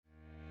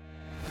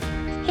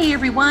Hey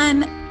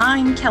everyone,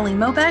 I'm Kelly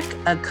Mobeck,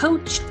 a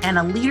coach and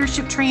a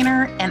leadership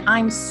trainer, and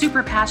I'm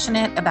super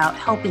passionate about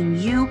helping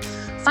you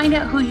find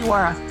out who you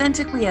are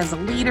authentically as a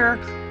leader,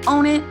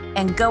 own it,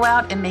 and go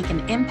out and make an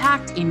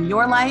impact in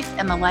your life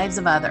and the lives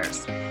of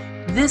others.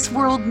 This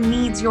world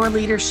needs your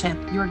leadership,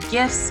 your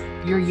gifts,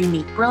 your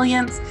unique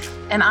brilliance,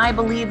 and I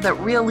believe that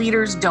real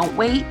leaders don't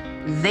wait,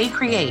 they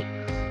create.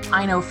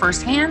 I know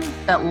firsthand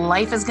that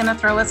life is going to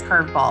throw us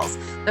curveballs,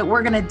 that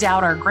we're going to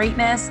doubt our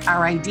greatness,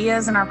 our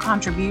ideas, and our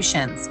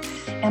contributions.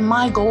 And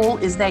my goal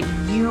is that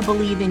you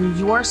believe in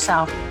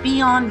yourself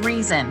beyond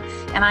reason.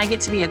 And I get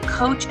to be a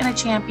coach and a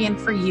champion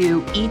for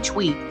you each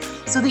week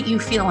so that you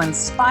feel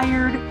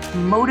inspired,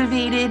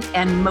 motivated,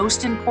 and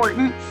most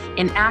important,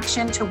 in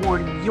action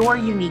toward your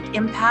unique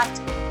impact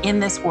in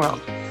this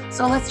world.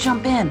 So let's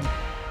jump in.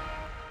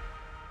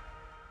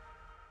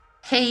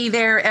 Hey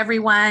there,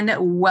 everyone.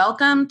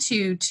 Welcome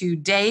to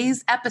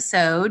today's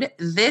episode.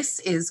 This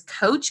is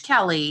Coach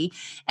Kelly,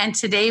 and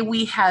today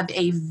we have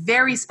a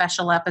very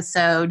special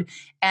episode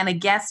and a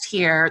guest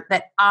here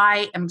that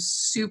I am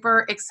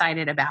super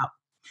excited about.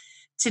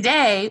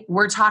 Today,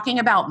 we're talking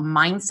about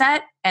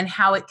mindset and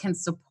how it can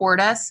support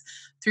us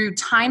through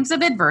times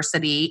of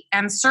adversity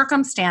and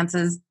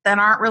circumstances that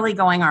aren't really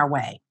going our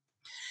way.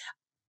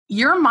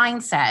 Your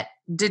mindset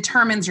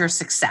determines your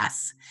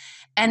success.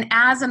 And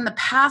as in the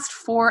past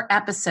 4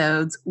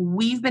 episodes,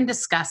 we've been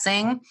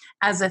discussing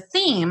as a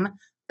theme,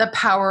 the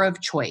power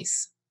of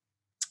choice.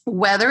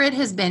 Whether it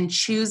has been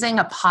choosing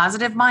a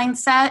positive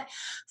mindset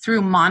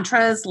through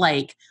mantras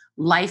like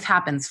life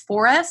happens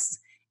for us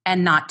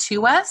and not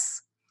to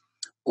us,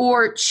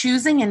 or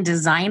choosing and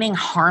designing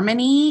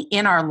harmony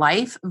in our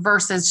life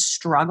versus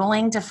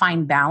struggling to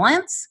find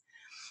balance.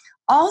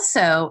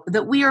 Also,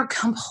 that we are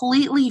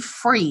completely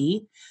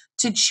free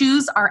to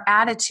choose our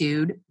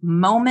attitude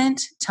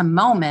moment to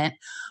moment,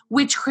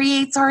 which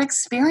creates our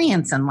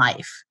experience in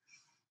life.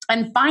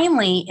 And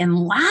finally, in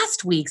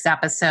last week's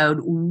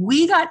episode,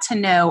 we got to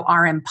know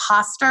our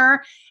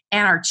imposter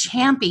and our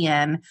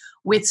champion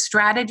with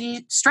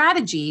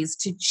strategies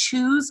to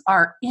choose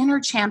our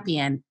inner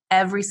champion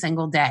every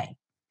single day.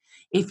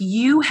 If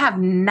you have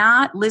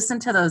not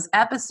listened to those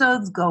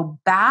episodes, go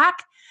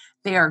back.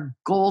 They are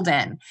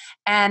golden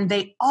and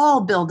they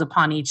all build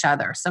upon each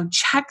other. So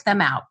check them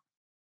out.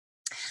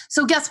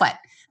 So guess what?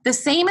 The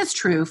same is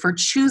true for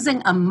choosing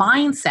a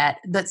mindset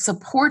that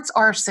supports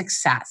our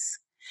success.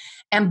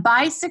 And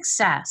by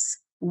success,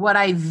 what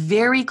I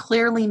very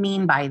clearly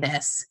mean by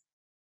this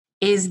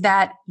is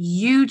that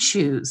you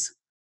choose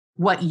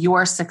what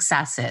your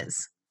success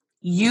is.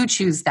 You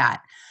choose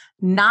that,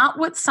 not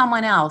what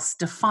someone else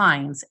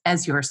defines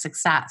as your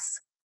success.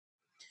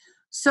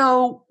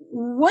 So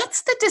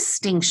what's the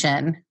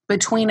distinction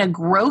between a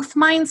growth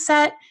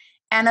mindset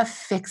and a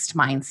fixed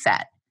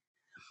mindset?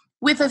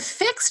 With a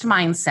fixed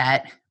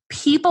mindset,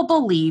 people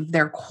believe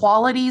their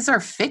qualities are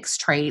fixed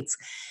traits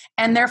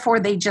and therefore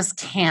they just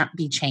can't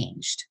be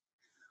changed.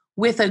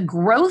 With a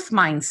growth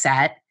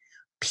mindset,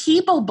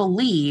 people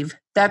believe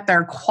that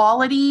their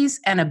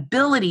qualities and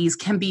abilities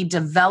can be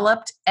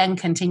developed and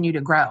continue to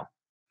grow.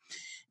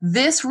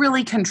 This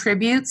really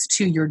contributes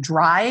to your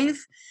drive,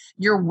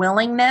 your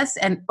willingness,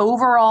 and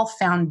overall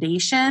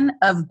foundation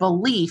of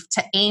belief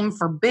to aim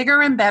for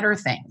bigger and better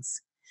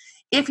things.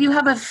 If you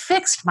have a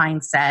fixed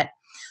mindset,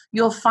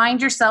 you'll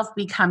find yourself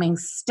becoming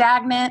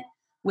stagnant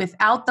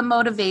without the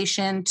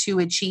motivation to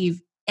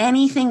achieve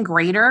anything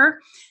greater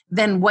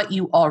than what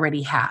you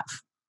already have.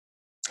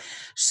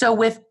 So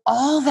with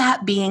all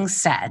that being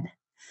said,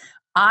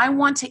 I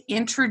want to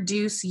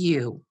introduce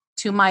you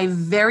to my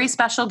very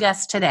special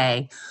guest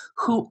today,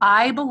 who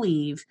I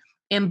believe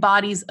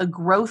embodies a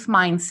growth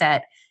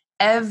mindset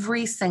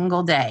every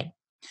single day.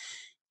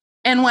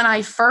 And when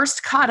I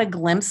first caught a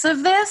glimpse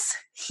of this,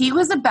 he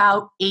was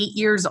about 8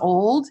 years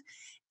old.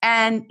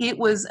 And it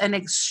was an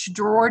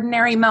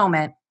extraordinary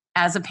moment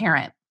as a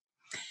parent.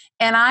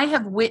 And I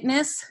have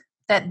witnessed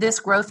that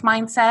this growth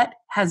mindset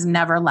has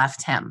never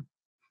left him.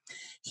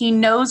 He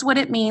knows what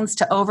it means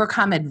to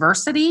overcome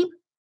adversity.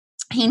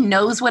 He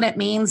knows what it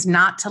means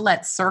not to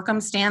let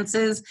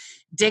circumstances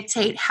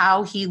dictate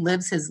how he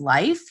lives his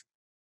life.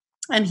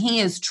 And he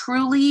is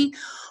truly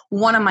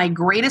one of my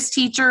greatest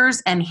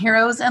teachers and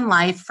heroes in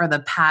life for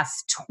the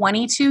past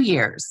 22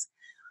 years.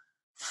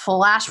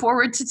 Flash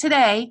forward to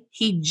today,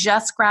 he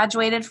just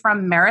graduated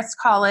from Marist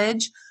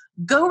College.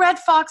 Go Red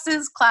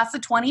Foxes, class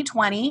of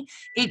 2020.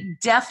 It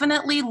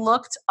definitely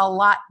looked a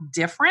lot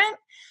different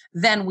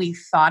than we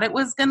thought it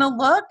was going to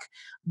look,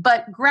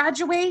 but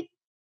graduate,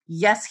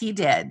 yes, he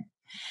did.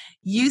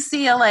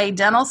 UCLA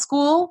Dental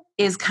School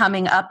is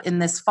coming up in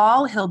this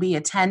fall. He'll be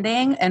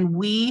attending, and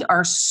we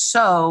are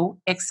so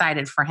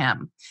excited for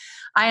him.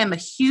 I am a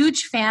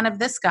huge fan of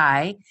this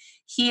guy.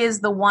 He is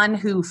the one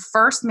who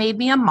first made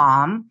me a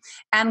mom.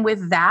 And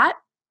with that,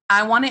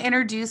 I want to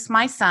introduce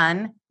my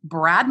son,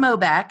 Brad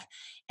Mobeck,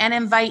 and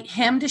invite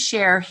him to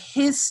share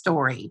his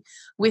story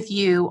with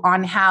you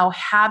on how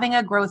having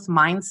a growth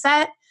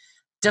mindset,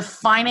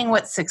 defining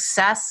what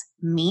success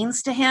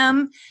means to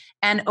him,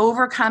 and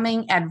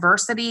overcoming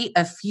adversity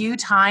a few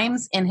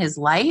times in his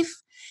life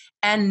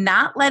and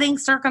not letting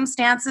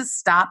circumstances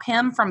stop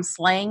him from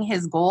slaying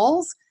his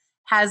goals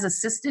has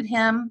assisted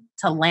him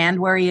to land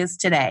where he is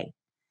today.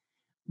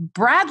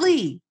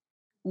 Bradley,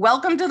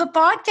 welcome to the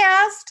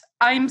podcast.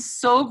 I'm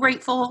so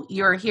grateful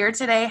you're here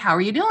today. How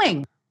are you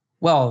doing?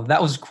 Well,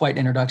 that was quite an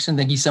introduction.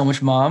 Thank you so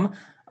much, Mom.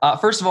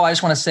 First of all, I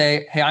just want to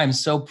say, hey, I'm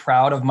so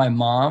proud of my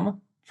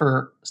mom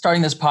for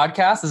starting this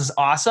podcast. This is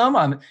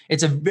awesome.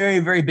 It's a very,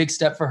 very big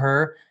step for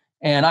her.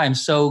 And I am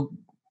so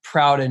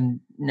proud and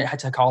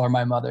to call her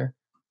my mother.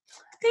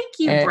 Thank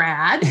you,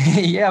 Brad.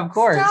 Yeah, of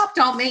course. Stop.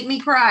 Don't make me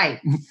cry.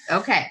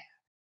 Okay.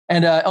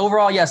 And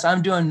overall, yes,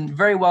 I'm doing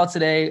very well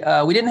today.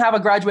 We didn't have a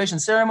graduation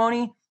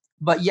ceremony,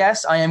 but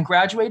yes, I am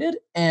graduated.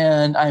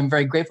 And I'm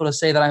very grateful to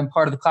say that I'm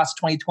part of the class of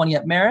 2020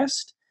 at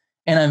Marist.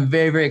 And I'm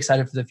very, very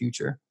excited for the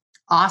future.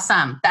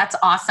 Awesome. That's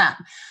awesome.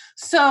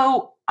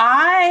 So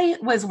I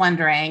was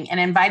wondering and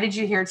invited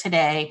you here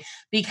today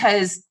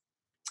because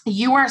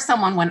you are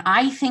someone, when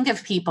I think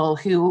of people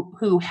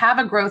who have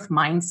a growth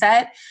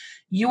mindset,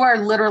 you are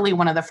literally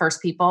one of the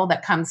first people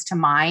that comes to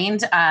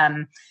mind.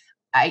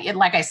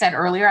 Like I said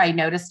earlier, I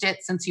noticed it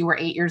since you were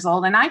 8 years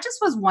old. And I just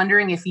was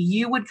wondering if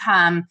you would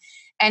come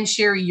and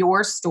share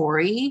your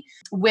story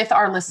with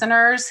our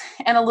listeners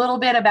and a little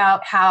bit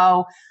about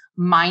how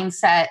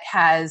mindset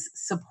has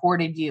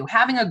supported you,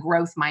 having a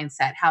growth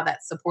mindset, how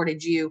that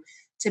supported you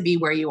to be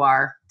where you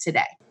are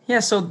today.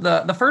 Yeah, so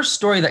the first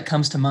story that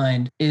comes to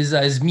mind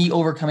is me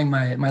overcoming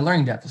my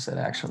learning deficit,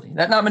 actually,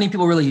 that not many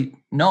people really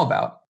know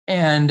about.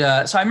 And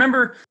so I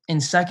remember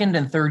in second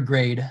and third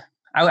grade,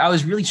 I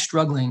was really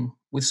struggling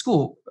with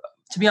school,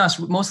 to be honest,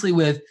 mostly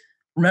with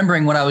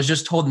remembering what I was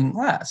just told in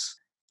class.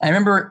 I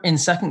remember in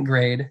second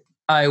grade,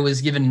 I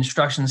was given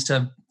instructions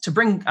to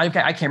bring, I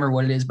can't remember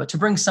what it is, but to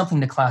bring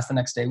something to class the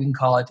next day. We can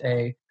call it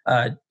a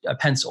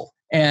pencil.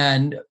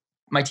 And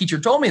my teacher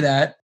told me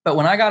that, but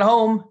when I got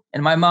home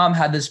and my mom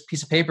had this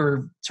piece of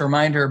paper to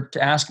remind her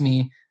to ask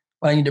me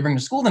what I need to bring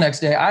to school the next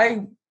day,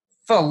 I,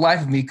 for the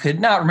life of me, could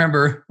not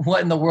remember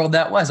what in the world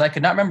that was. I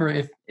could not remember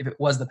if it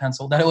was the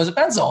pencil, that it was a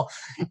pencil.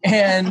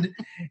 And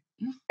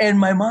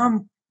my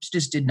mom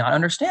just did not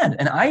understand.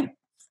 And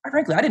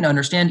frankly, I didn't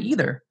understand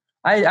either.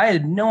 I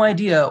had no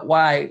idea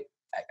why.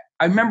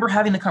 I remember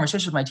having the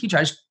conversation with my teacher.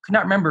 I just could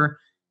not remember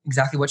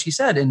exactly what she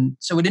said. And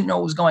so we didn't know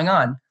what was going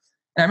on. And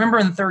I remember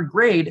in third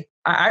grade,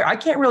 I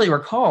can't really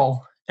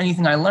recall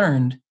anything I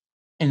learned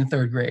in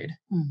third grade.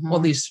 Mm-hmm. Well,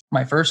 at least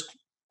my first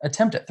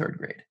attempt at third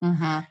grade.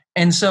 Mm-hmm.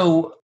 And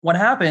so what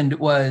happened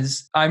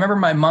was I remember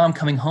my mom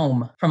coming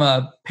home from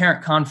a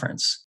parent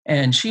conference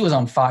and she was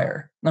on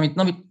fire. Let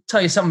me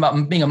tell you something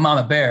about being a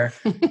mama bear.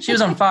 She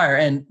was on fire.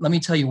 And let me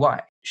tell you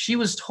why. She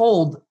was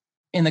told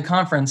in the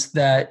conference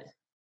that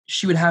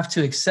she would have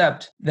to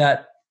accept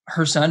that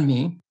her son,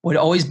 me, would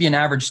always be an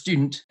average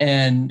student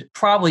and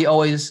probably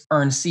always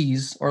earn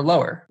C's or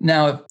lower.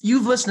 Now, if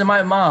you've listened to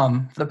my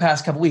mom for the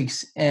past couple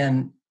weeks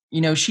and,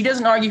 she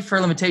doesn't argue for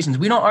limitations.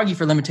 We don't argue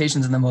for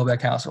limitations in the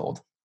Mobeck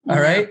household. All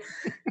right?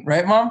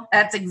 Right, Mom?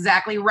 That's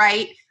exactly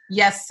right.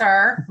 Yes,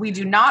 sir. We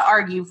do not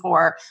argue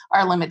for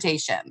our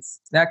limitations.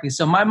 Exactly.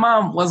 So my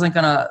mom wasn't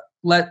going to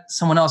let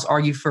someone else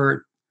argue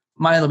for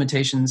my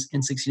limitations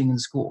in succeeding in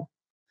school.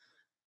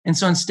 And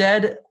so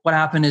instead, what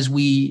happened is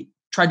we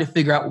tried to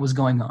figure out what was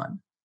going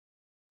on.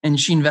 And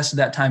she invested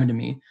that time into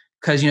me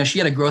because, she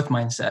had a growth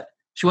mindset.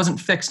 She wasn't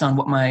fixed on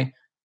what my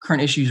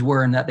current issues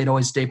were and that they'd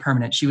always stay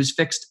permanent. She was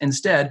fixed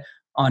instead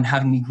on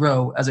having me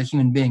grow as a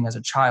human being, as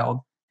a child,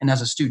 and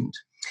as a student.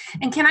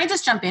 And can I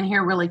just jump in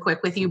here really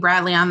quick with you,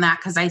 Bradley, on that?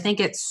 Because I think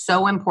it's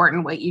so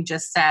important what you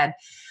just said.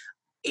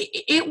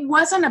 It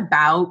wasn't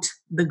about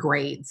the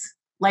grades.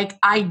 Like,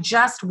 I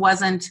just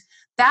wasn't,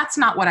 that's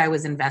not what I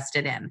was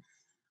invested in.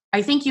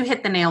 I think you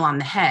hit the nail on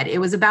the head. It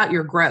was about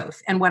your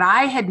growth. And what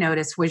I had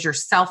noticed was your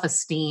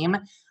self-esteem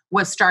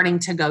was starting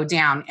to go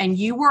down. And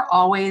you were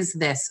always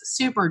this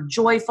super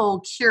joyful,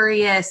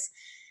 curious,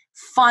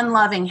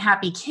 fun-loving,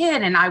 happy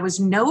kid. And I was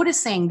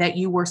noticing that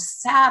you were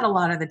sad a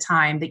lot of the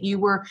time, that you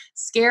were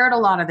scared a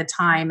lot of the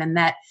time, and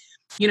that,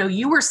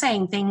 you were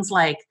saying things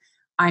like,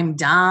 I'm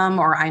dumb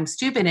or I'm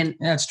stupid. And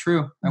yeah, it's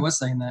true. I was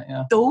saying that,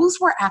 yeah. Those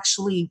were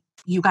actually,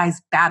 you guys,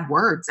 bad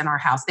words in our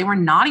house. They were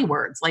naughty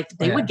words. Like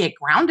they would get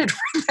grounded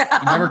for them.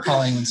 You never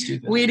call anyone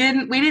stupid. We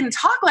didn't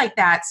talk like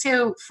that.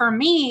 So for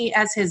me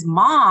as his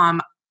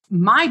mom,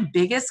 my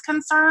biggest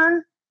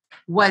concern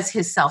was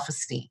his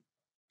self-esteem.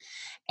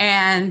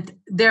 And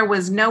there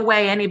was no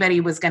way anybody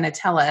was going to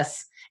tell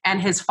us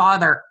and his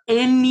father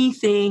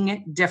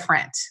anything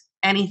different.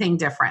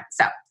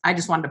 So I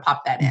just wanted to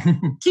pop that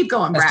in. Keep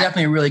going, Brad. That's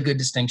definitely a really good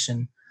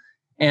distinction.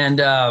 And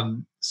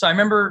so I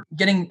remember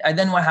then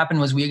what happened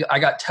was I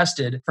got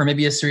tested for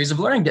maybe a series of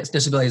learning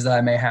disabilities that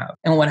I may have.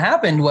 And what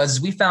happened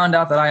was we found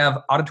out that I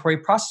have auditory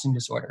processing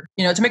disorder.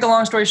 To make a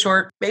long story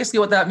short, basically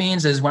what that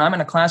means is when I'm in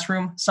a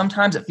classroom,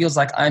 sometimes it feels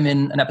like I'm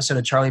in an episode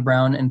of Charlie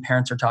Brown and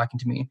parents are talking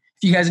to me.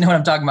 If you guys know what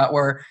I'm talking about,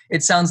 where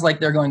it sounds like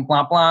they're going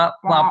blah, blah,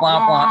 blah,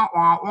 blah,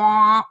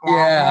 blah.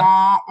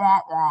 Yeah.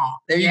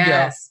 There you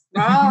go.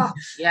 Oh,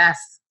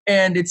 yes.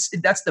 And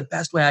that's the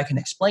best way I can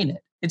explain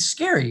it. It's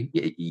scary.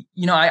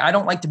 I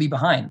don't like to be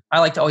behind. I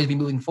like to always be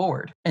moving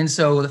forward. And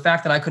so the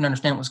fact that I couldn't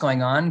understand what was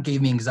going on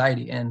gave me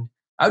anxiety, and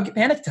I would get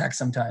panic attacks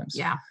sometimes.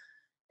 Yeah.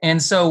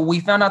 And so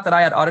we found out that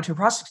I had auditory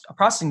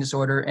processing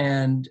disorder.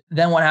 And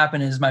then what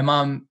happened is my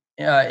mom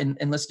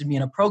enlisted me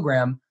in a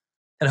program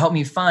that helped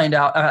me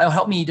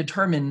helped me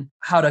determine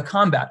how to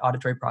combat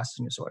auditory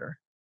processing disorder.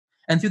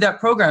 And through that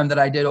program that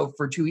I did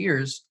for 2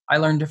 years, I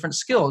learned different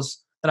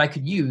skills that I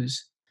could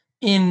use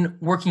in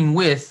working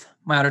with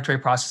my auditory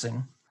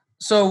processing.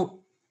 So,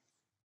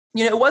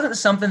 it wasn't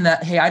something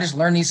that, hey, I just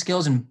learned these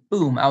skills and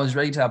boom, I was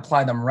ready to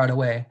apply them right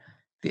away.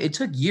 It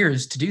took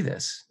years to do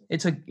this.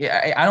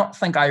 I don't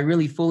think I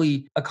really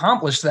fully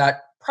accomplished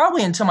that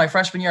probably until my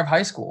freshman year of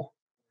high school.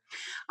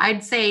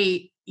 I'd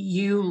say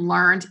you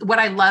learned, what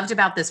I loved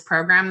about this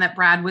program that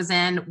Brad was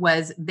in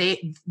was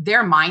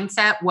their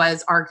mindset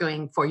was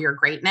arguing for your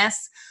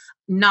greatness,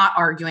 not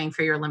arguing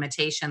for your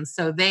limitations.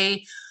 So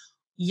they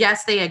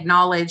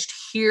acknowledged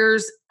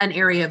here's an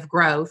area of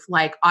growth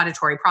like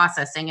auditory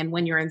processing. And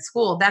when you're in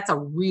school, that's a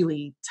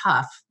really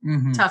tough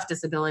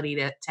disability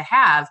to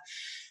have.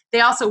 They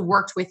also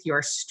worked with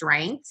your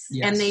strengths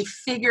and they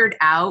figured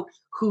out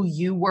who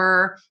you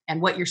were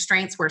and what your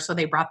strengths were. So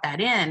they brought that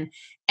in.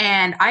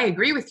 And I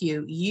agree with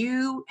you.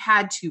 You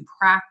had to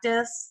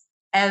practice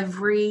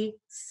every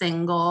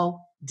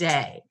single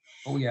day.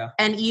 Oh, yeah.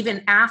 And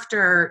even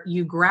after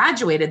you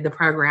graduated the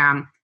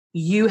program,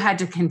 you had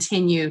to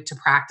continue to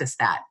practice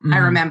that. I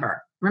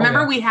remember.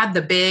 We had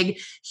the big,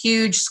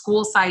 huge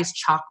school-sized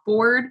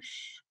chalkboard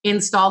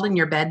installed in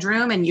your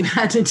bedroom, and you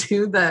had to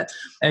do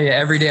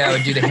every day I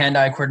would do the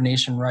hand-eye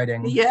coordination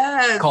writing.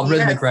 Yes. Called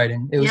rhythmic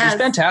writing. It was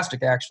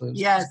fantastic, actually.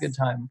 It was a good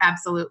time.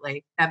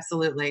 Absolutely.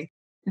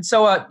 And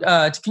so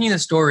to continue the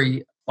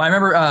story, I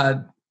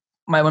remember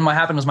when what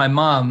happened was my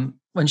mom,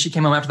 when she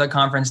came home after that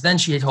conference, then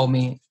she had told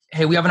me,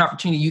 hey, we have an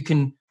opportunity. You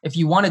can, if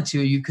you wanted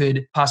to, you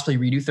could possibly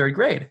redo third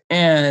grade.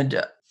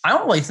 And I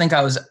don't really think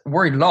I was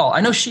worried at all.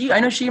 I know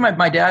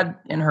my dad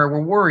and her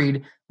were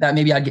worried that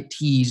maybe I'd get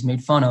teased,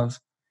 made fun of.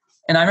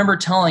 And I remember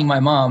telling my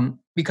mom,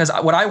 because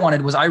what I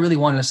wanted was I really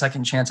wanted a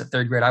second chance at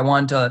third grade. I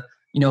wanted to,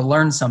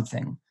 learn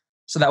something.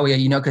 So that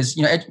way, because,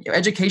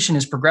 education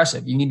is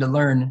progressive. You need to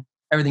learn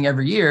everything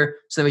every year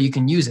so that way you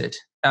can use it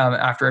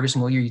after every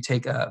single year you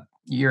take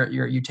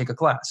a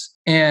class.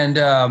 And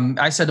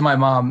I said to my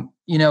mom,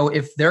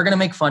 if they're going to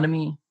make fun of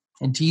me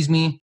and tease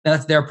me,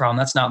 that's their problem.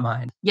 That's not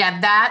mine.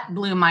 Yeah, that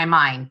blew my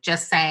mind.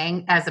 Just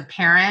saying, as a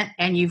parent,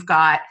 and you've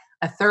got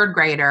a third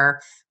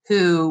grader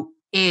who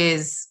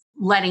is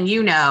letting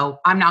you know,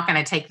 I'm not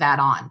going to take that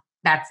on.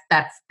 That's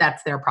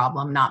their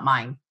problem, not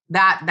mine.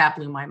 That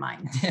blew my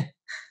mind.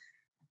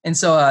 And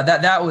so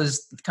that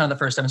was kind of the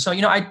first time. So,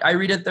 I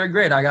redid third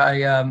grade.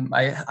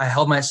 I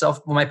held myself,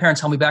 my parents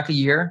held me back a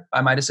year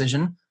by my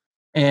decision,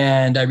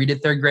 and I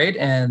redid third grade,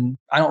 and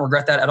I don't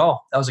regret that at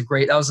all. That was a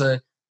great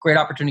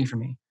opportunity for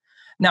me.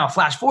 Now,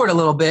 flash forward a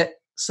little bit.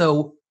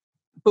 So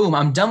boom,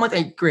 I'm done with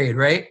 8th grade,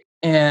 right?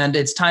 And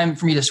it's time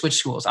for me to switch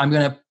schools. I'm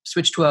going to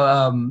switch to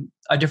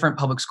a different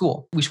public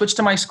school. We switched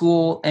to my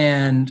school,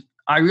 and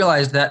I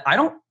realized that I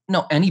don't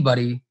know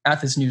anybody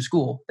at this new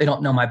school. They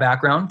don't know my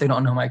background. They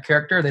don't know my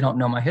character. They don't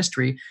know my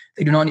history.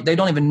 They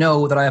don't even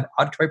know that I have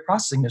auditory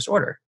processing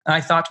disorder. And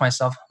I thought to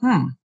myself,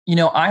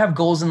 I have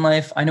goals in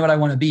life. I know what I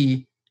want to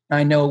be. And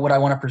I know what I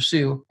want to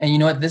pursue. And you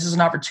know what? This is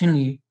an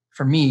opportunity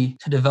for me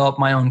to develop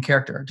my own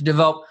character, to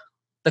develop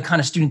the kind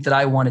of student that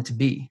I wanted to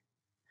be.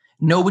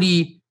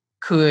 Nobody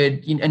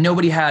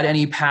had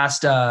any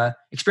past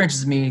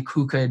experiences with me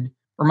who could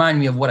remind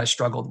me of what I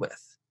struggled with.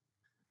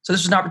 So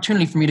this was an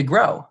opportunity for me to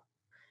grow.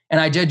 And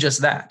I did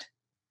just that.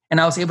 And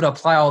I was able to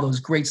apply all those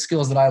great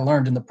skills that I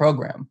learned in the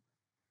program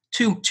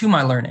to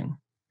my learning.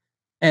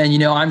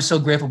 And, I'm so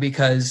grateful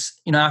because,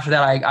 after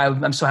that,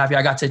 I'm so happy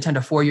I got to attend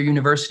a 4-year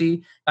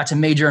university, got to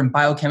major in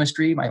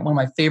biochemistry, one of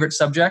my favorite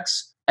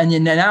subjects. And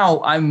then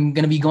now I'm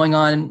going to be going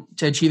on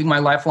to achieving my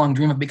lifelong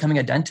dream of becoming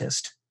a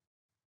dentist.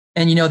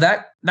 And,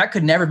 that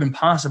could never have been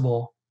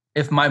possible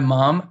if my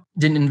mom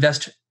didn't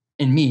invest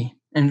in me,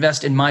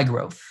 invest in my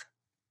growth.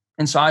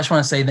 And so I just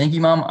want to say, thank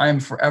you, Mom. I'm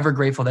forever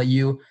grateful that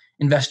you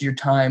invested your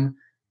time,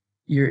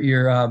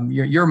 your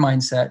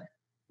mindset,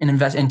 and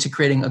invest into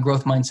creating a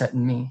growth mindset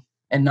in me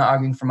and not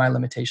arguing for my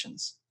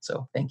limitations.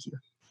 So thank you.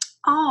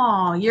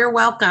 Oh, you're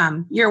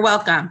welcome. You're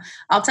welcome.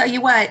 I'll tell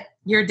you what,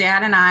 your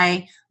dad and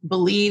I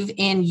believe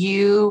in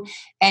you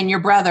and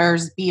your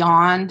brothers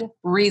beyond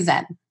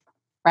reason,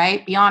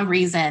 right? Beyond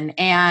reason.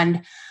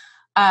 And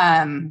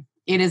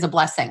it is a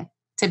blessing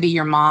to be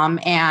your mom.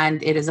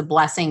 And it is a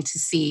blessing to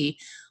see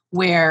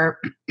where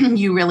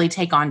you really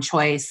take on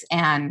choice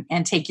and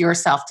take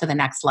yourself to the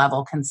next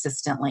level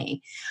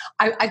consistently.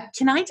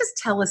 Can I just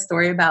tell a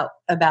story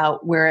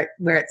about where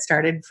it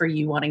started for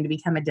you wanting to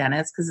become a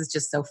dentist? Because it's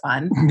just so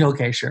fun.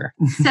 Okay, sure.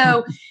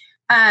 So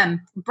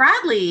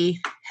Bradley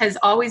has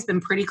always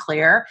been pretty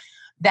clear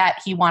that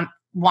he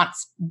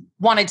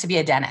wanted to be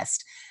a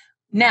dentist.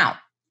 Now,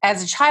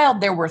 as a child,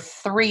 there were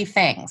 3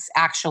 things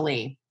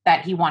actually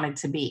that he wanted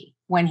to be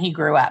when he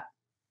grew up.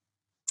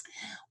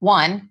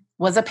 One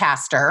was a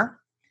pastor,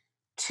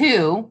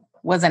 2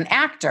 was an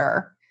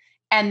actor,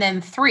 and then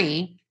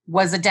 3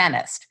 was a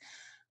dentist.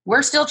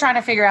 We're still trying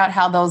to figure out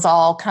how those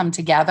all come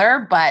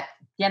together, but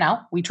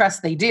we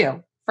trust they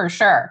do for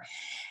sure.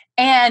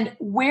 And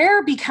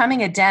where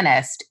becoming a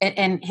dentist,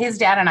 and his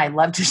dad and I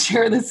love to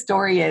share this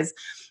story, is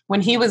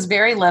when he was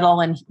very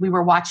little and we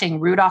were watching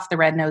Rudolph the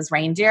Red-Nosed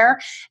Reindeer,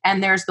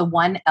 and there's the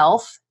one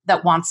elf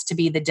that wants to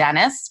be the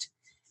dentist.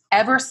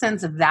 Ever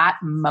since that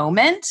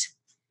moment,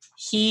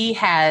 he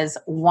has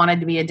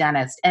wanted to be a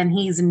dentist, and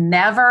he's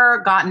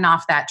never gotten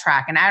off that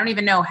track. And I don't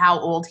even know how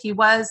old he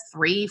was,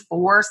 3,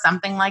 4,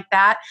 something like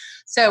that.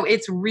 So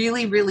it's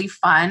really, really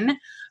fun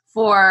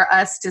for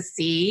us to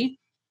see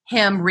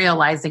him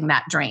realizing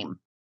that dream.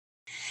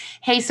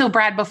 Hey, so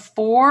Brad,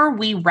 before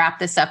we wrap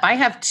this up, I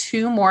have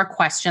 2 more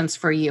questions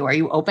for you. Are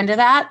you open to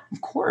that?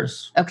 Of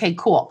course. Okay,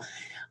 cool.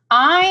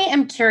 I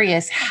am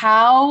curious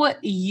how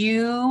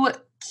you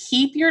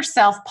keep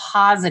yourself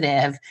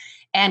positive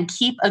and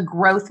keep a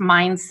growth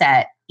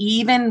mindset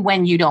even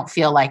when you don't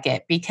feel like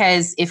it.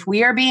 Because if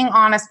we are being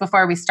honest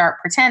before we start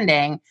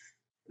pretending,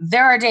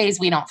 there are days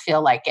we don't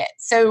feel like it.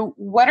 So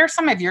what are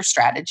some of your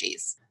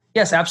strategies?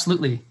 Yes,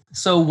 absolutely.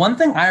 So one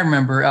thing I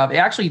remember, it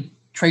actually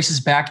traces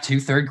back to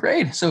 3rd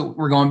grade. So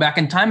we're going back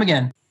in time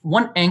again.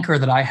 One anchor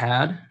that I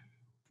had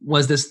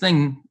was this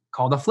thing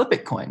called a Flip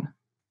It coin.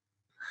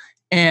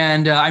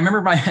 And I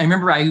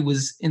remember I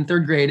was in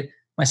 3rd grade,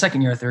 my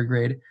second year of 3rd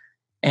grade,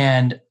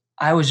 and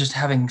I was just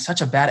having such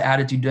a bad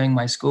attitude doing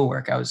my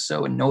schoolwork. I was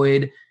so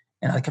annoyed,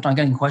 and I kept on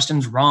getting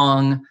questions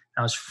wrong. And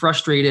I was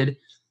frustrated.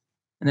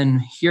 And then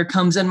here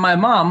comes in my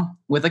mom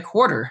with a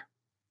quarter.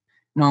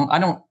 I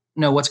don't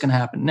know what's going to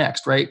happen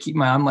next, right?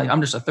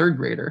 I'm just a 3rd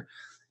grader.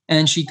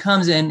 And she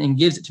comes in and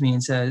gives it to me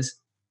and says,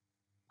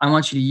 I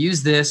want you to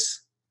use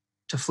this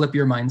to flip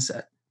your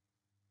mindset.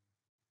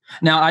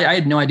 Now, I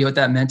had no idea what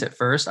that meant at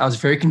first. I was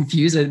very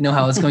confused. I didn't know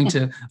how I was going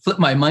to flip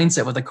my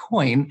mindset with a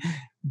coin,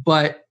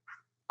 but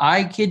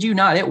I kid you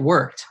not, it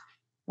worked.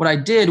 What I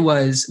did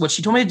was, what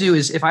she told me to do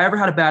is, if I ever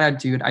had a bad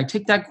attitude, I'd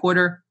take that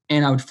quarter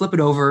and I would flip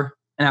it over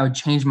and I would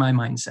change my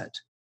mindset.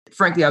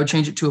 Frankly, I would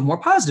change it to a more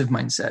positive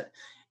mindset.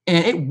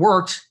 And it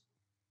worked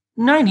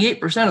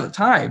 98% of the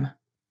time.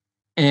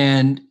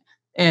 And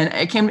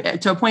it came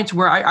to a point to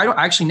where I don't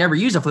actually never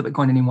use a Flip It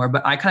coin anymore,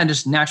 but I kind of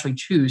just naturally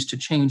choose to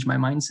change my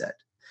mindset.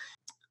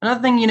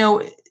 Another thing,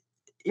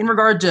 in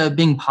regard to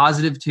being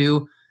positive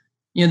too,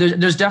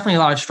 there's definitely a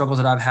lot of struggles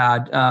that I've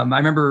had. I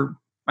remember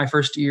my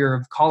first year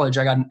of college,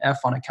 I got an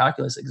F on a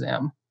calculus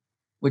exam,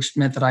 which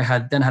meant that I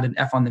had an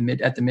F on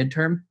at the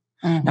midterm.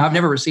 Mm-hmm. Now I've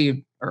never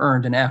received or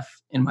earned an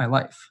F in my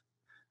life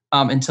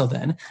until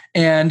then.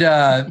 And,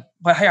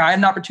 but hey, I had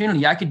an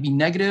opportunity. I could be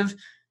negative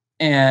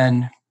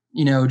and,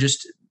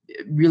 just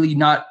really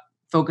not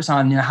focus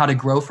on how to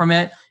grow from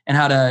it and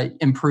how to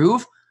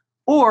improve,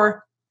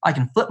 or I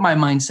can flip my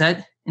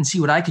mindset and see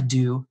what I could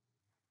do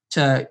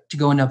to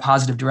go in a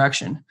positive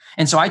direction.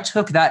 And so I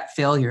took that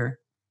failure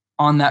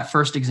on that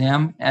first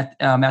exam at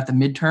the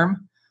midterm,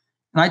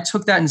 and I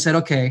took that and said,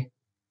 okay,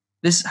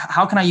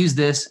 how can I use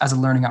this as a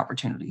learning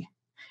opportunity?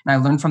 And I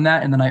learned from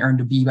that, and then I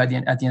earned a B at the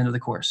end of the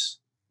course.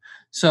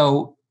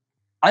 So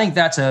I think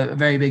that's a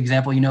very big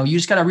example. You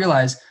just got to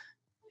realize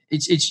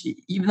it's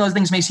even though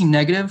things may seem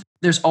negative,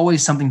 there's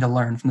always something to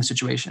learn from the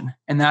situation,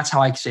 and that's how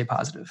I stay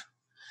positive.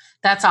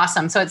 That's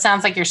awesome. So it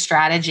sounds like your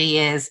strategy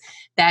is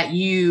that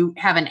you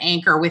have an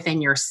anchor within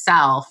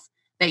yourself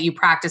that you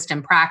practiced.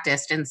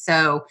 And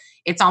so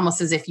it's almost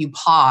as if you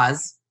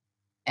pause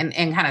and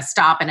kind of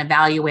stop and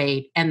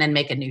evaluate and then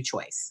make a new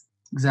choice.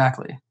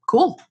 Exactly.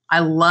 Cool. I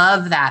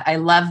love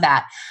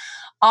that.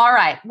 All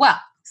right. Well,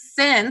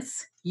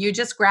 since you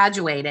just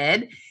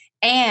graduated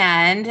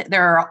and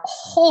there are a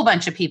whole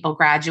bunch of people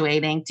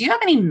graduating, do you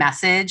have any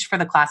message for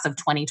the class of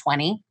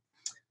 2020?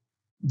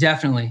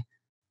 Definitely.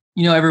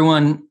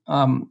 Everyone,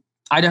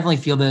 I definitely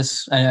feel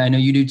this. I know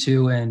you do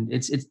too. And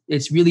it's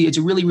a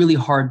really, really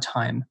hard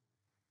time.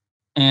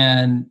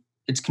 And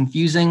it's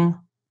confusing.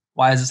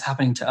 Why is this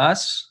happening to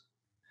us?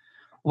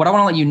 What I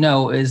want to let you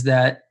know is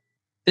that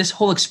this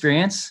whole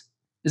experience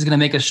is going to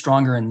make us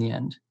stronger in the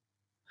end.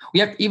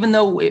 Even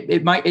though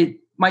it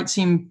might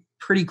seem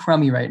pretty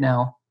crummy right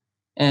now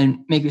and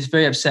make us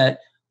very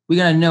upset, we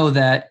got to know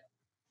that,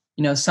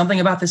 something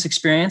about this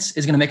experience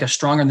is going to make us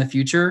stronger in the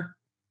future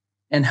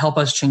and help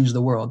us change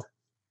the world.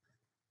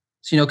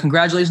 So,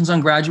 congratulations on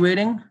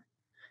graduating.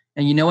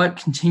 And you know what?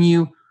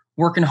 Continue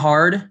working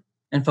hard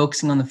and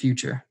focusing on the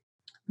future.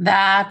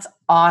 That's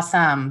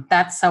awesome.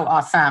 That's so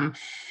awesome.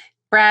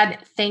 Brad,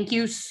 thank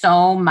you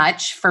so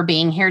much for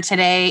being here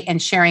today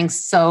and sharing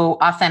so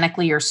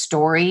authentically your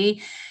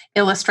story,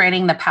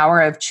 illustrating the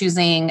power of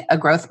choosing a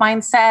growth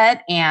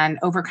mindset and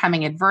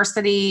overcoming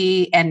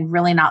adversity and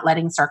really not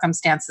letting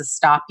circumstances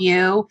stop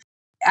you.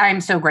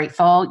 I'm so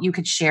grateful you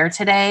could share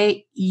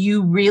today.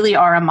 You really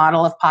are a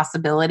model of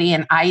possibility,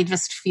 and I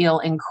just feel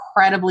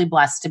incredibly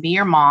blessed to be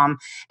your mom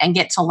and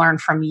get to learn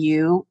from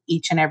you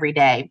each and every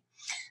day.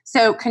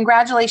 So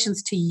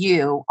congratulations to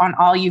you on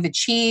all you've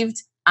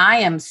achieved. I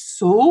am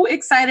so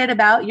excited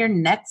about your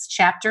next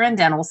chapter in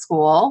dental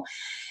school.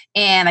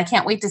 And I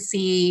can't wait to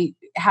see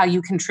how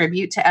you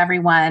contribute to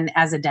everyone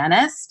as a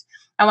dentist.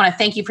 I want to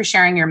thank you for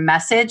sharing your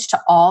message to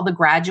all the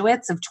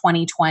graduates of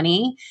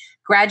 2020.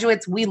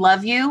 Graduates, we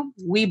love you.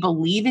 We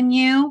believe in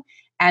you.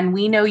 And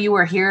we know you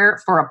are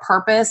here for a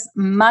purpose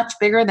much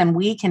bigger than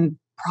we can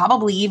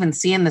probably even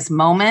see in this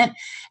moment,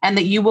 and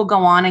that you will go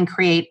on and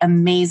create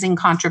amazing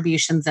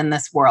contributions in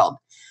this world.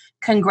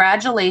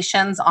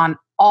 Congratulations on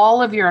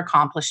all of your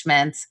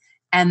accomplishments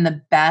and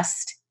the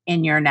best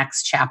in your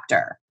next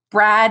chapter.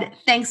 Brad,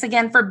 thanks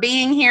again for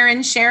being here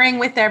and sharing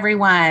with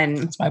everyone.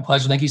 It's my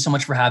pleasure. Thank you so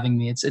much for having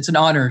me. It's an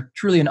honor,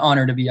 truly an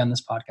honor to be on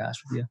this podcast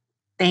with you.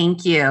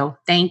 Thank you.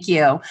 Thank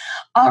you.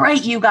 All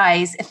right, you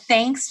guys,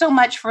 thanks so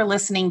much for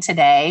listening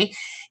today.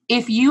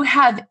 If you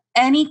have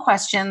any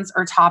questions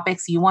or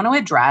topics you want to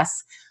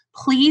address,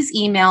 please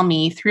email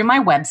me through my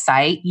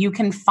website. You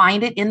can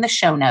find it in the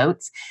show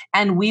notes,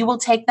 and we will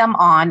take them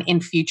on in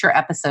future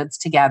episodes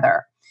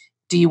together.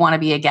 Do you want to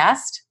be a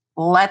guest?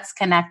 Let's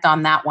connect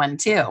on that one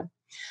too.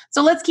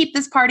 So let's keep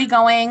this party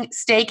going.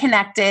 Stay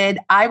connected.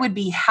 I would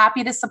be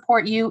happy to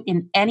support you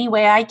in any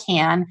way I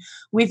can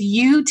with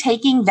you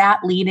taking that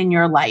lead in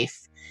your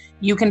life.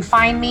 You can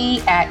find me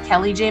at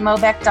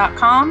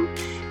kellyjmobeck.com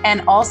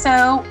and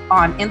also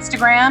on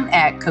Instagram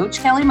at Coach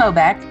Kelly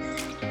Mobeck.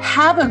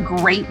 Have a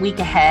great week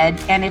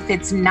ahead. And if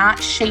it's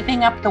not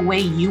shaping up the way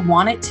you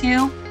want it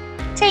to,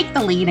 take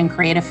the lead and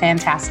create a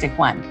fantastic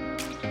one.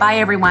 Bye,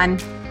 everyone.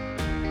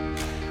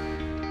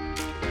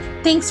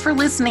 Thanks for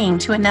listening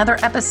to another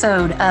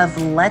episode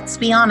of Let's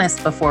Be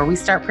Honest Before We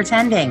Start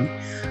Pretending.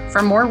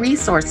 For more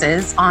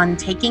resources on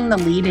taking the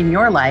lead in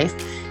your life,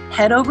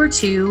 head over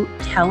to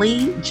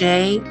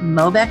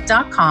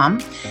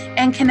kellyjmobeck.com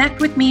and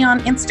connect with me on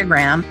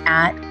Instagram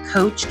at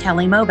Coach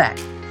Kelly Mobeck.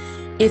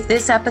 If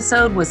this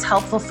episode was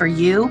helpful for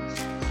you,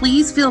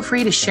 please feel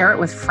free to share it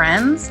with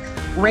friends,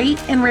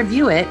 rate and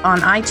review it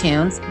on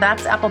iTunes.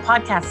 That's Apple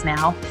Podcasts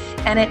now.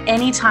 And at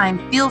any time,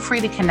 feel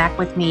free to connect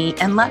with me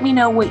and let me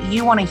know what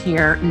you want to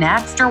hear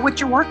next or what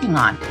you're working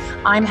on.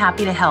 I'm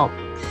happy to help.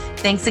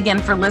 Thanks again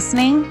for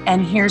listening,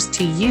 and here's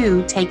to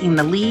you taking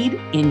the lead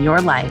in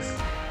your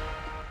life.